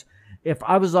Shemot. If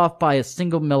I was off by a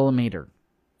single millimeter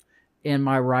in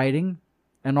my writing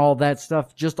and all that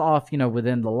stuff, just off,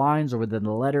 within the lines or within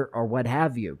the letter or what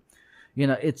have you,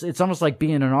 it's almost like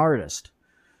being an artist.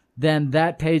 Then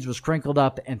that page was crinkled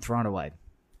up and thrown away.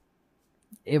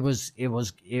 It was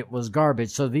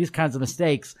garbage. So these kinds of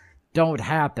mistakes don't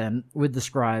happen with the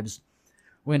scribes.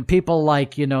 When people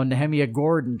like, Nehemiah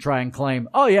Gordon try and claim,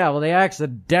 oh yeah, well they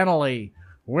accidentally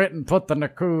went and put the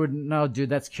nakud. No, dude,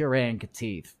 that's Kirei and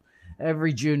Ketiv.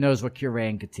 Every Jew knows what Kirei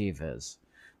and Ketiv is.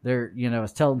 They're,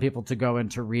 it's telling people to go and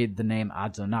to read the name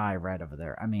Adonai right over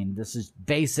there. I mean, this is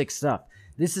basic stuff.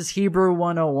 This is Hebrew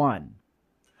 101.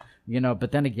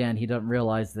 But then again, he doesn't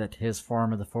realize that his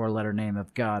form of the four-letter name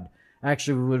of God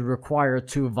actually would require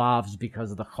two vavs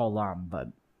because of the cholam, but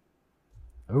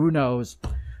who knows?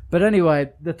 But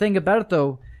anyway, the thing about it,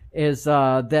 though, is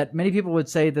that many people would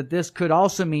say that this could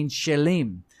also mean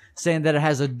shelim, saying that it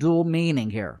has a dual meaning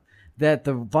here, that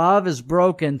the vav is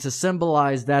broken to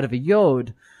symbolize that of a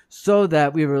yod, so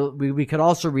that we could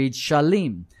also read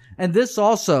shalim. And this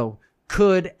also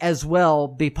could as well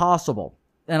be possible.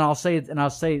 And I'll say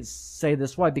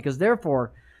this why, because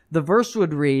therefore, the verse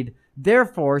would read,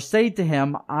 therefore, say to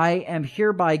him, I am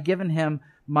hereby given him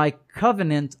my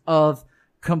covenant of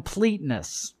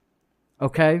completeness.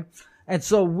 Okay? And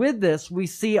so with this, we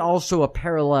see also a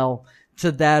parallel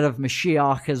to that of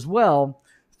Mashiach as well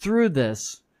through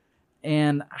this,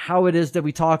 and how it is that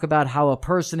we talk about how a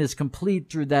person is complete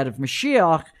through that of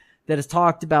Mashiach, that is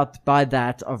talked about by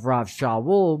that of Rav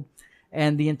Shaul,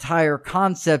 and the entire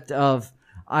concept of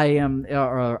I am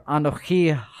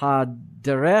Anochi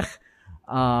HaDerech,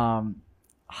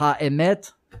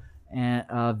 HaEmet, and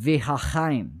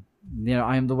V'Hachaim.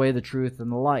 I am the way, the truth, and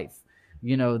the life.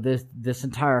 This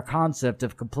entire concept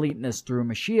of completeness through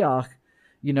Mashiach,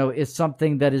 is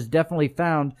something that is definitely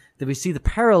found, that we see the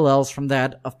parallels from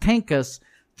that of Pinchas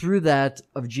through that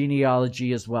of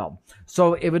genealogy as well.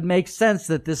 So it would make sense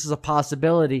that this is a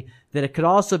possibility, that it could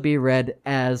also be read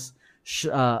as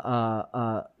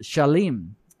Shalim,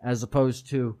 as opposed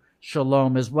to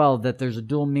Shalom as well, that there's a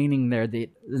dual meaning there.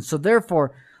 And so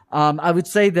therefore, I would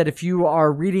say that if you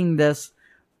are reading this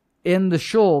in the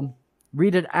shul,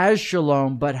 read it as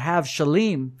Shalom, but have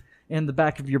Shalim in the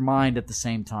back of your mind at the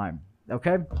same time.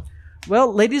 Okay?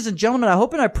 Well, ladies and gentlemen, I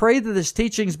hope and I pray that this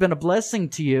teaching has been a blessing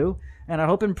to you, and I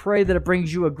hope and pray that it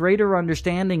brings you a greater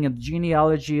understanding of the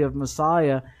genealogy of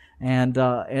Messiah and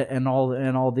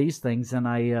all these things. And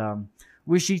I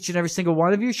wish each and every single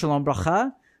one of you shalom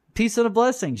bracha, peace and a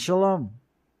blessing. Shalom.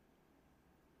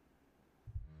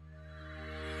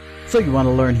 So you want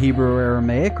to learn Hebrew or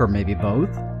Aramaic, or maybe both?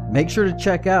 Make sure to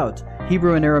check out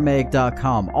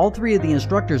HebrewandAramaic.com. All three of the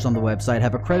instructors on the website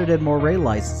have accredited Moray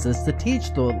licenses to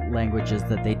teach the languages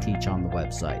that they teach on the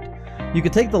website. You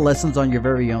can take the lessons on your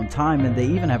very own time, and they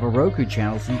even have a Roku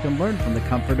channel so you can learn from the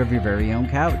comfort of your very own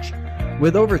couch.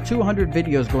 With over 200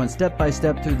 videos going step by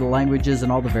step through the languages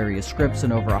and all the various scripts,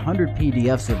 and over 100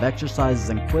 PDFs of exercises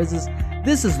and quizzes,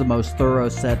 this is the most thorough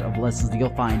set of lessons that you'll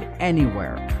find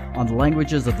anywhere on the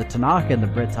languages of the Tanakh and the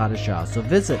Brit Hadashah. So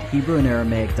visit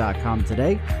HebrewandAramaic.com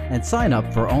today and sign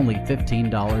up for only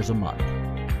 $15 a month.